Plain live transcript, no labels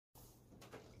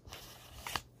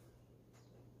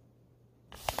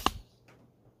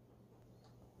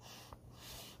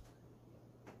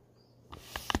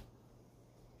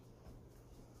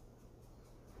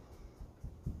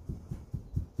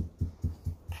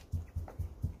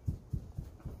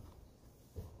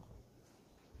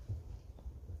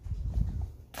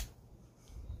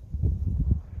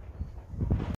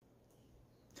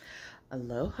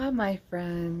Aloha, my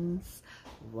friends.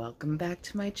 Welcome back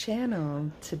to my channel.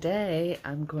 Today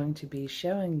I'm going to be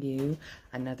showing you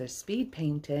another speed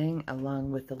painting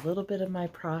along with a little bit of my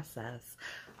process.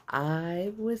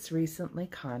 I was recently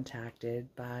contacted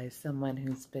by someone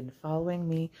who's been following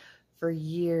me for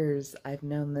years. I've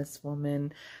known this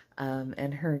woman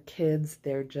and her kids.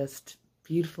 They're just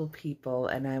beautiful people,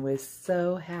 and I was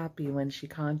so happy when she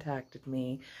contacted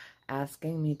me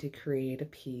asking me to create a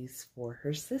piece for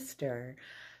her sister.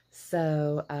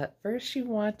 So at first she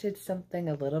wanted something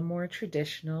a little more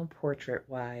traditional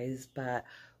portrait-wise, but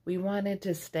we wanted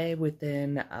to stay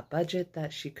within a budget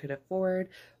that she could afford.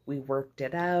 We worked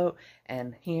it out,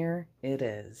 and here it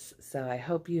is. So I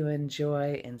hope you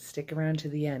enjoy and stick around to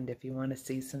the end if you want to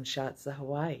see some shots of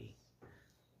Hawaii.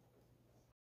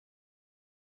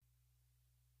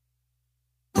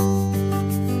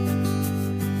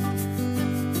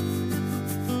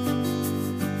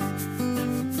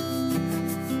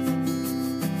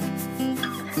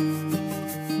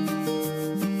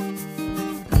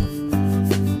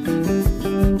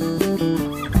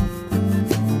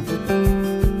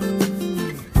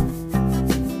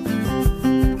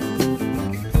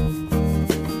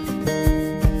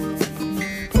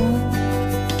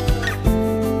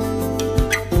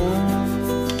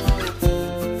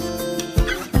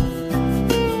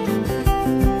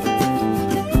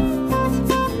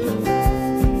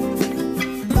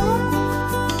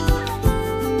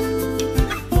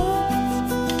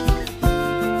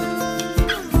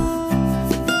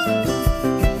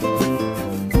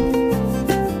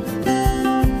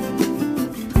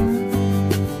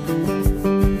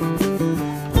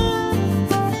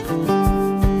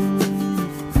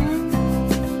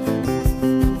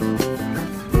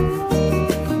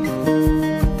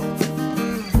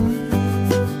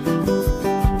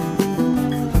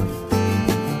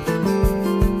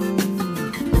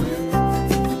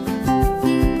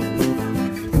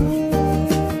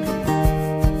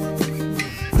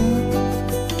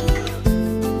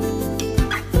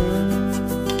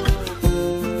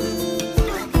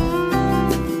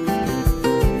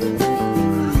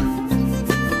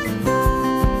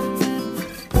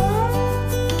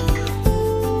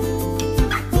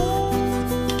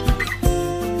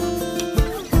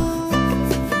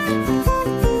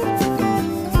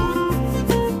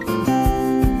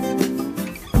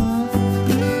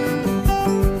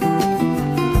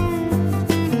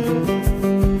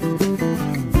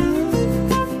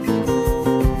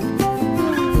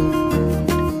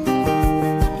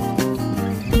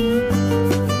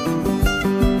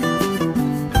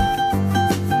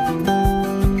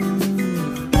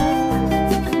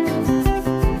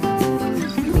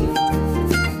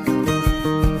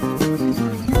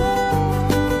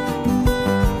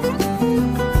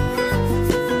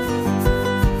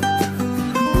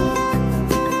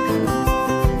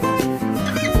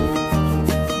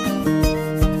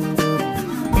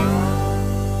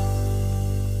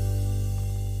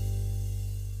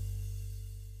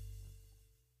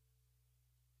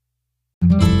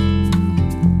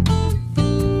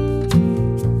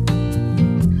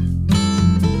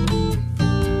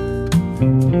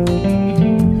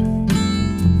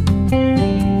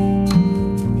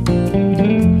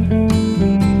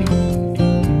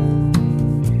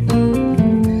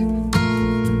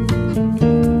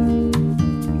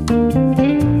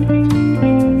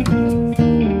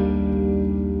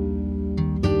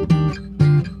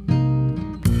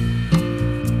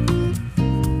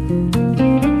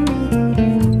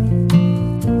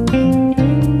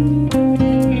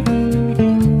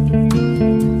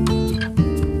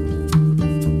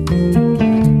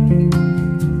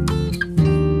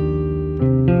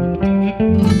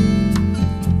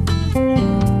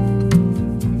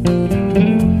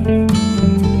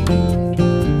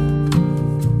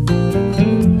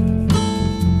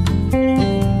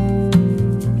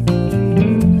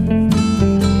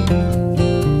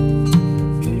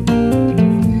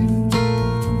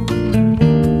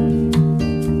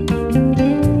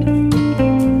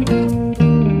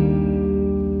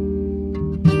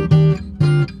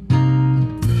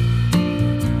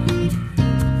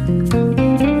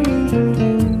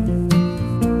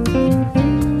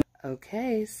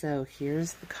 Okay, so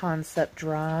here's the concept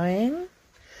drawing,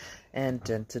 and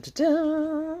dun, dun, dun,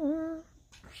 dun,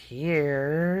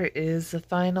 here is the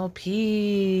final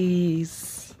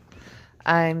piece.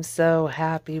 I'm so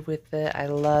happy with it. I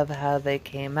love how they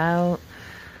came out.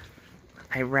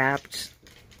 I wrapped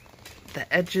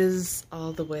the edges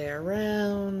all the way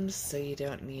around so you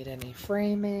don't need any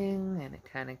framing, and it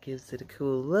kind of gives it a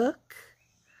cool look.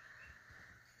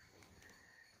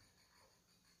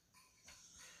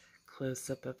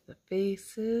 close-up of the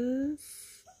faces.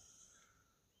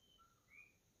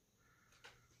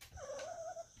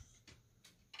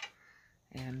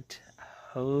 And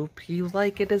hope you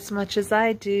like it as much as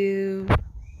I do.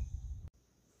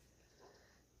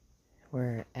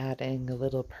 We're adding a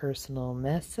little personal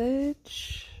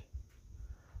message.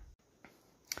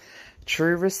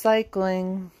 True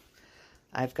recycling.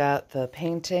 I've got the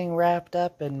painting wrapped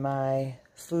up in my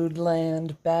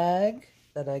Foodland bag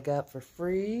that I got for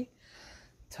free.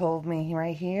 Told me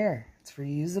right here, it's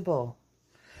reusable.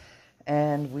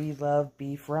 And we love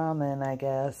beef ramen, I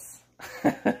guess.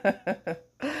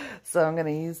 So I'm going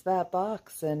to use that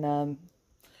box and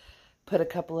put a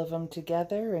couple of them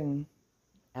together and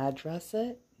address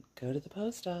it, go to the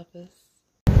post office.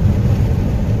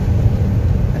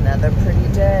 Another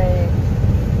pretty day.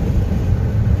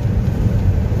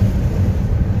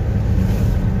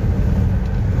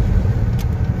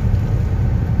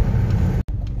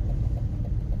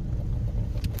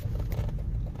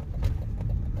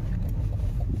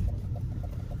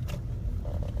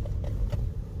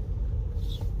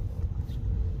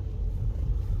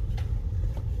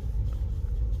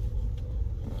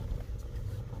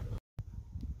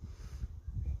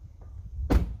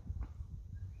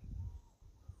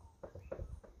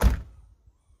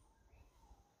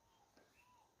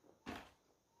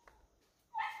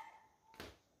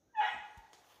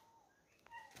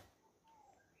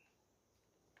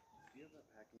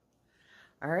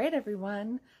 All right,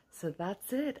 everyone, so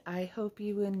that's it. I hope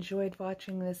you enjoyed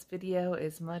watching this video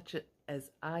as much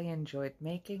as I enjoyed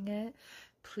making it.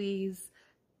 Please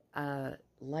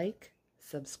like,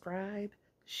 subscribe,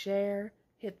 share,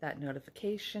 hit that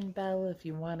notification bell if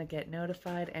you want to get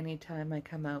notified anytime I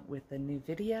come out with a new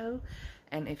video.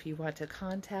 And if you want to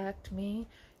contact me,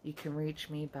 you can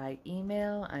reach me by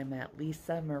email. I'm at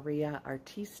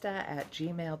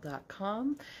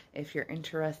lisamariaartista@gmail.com if you're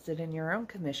interested in your own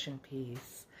commission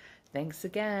piece. Thanks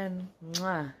again.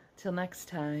 Mwah. Till next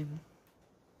time.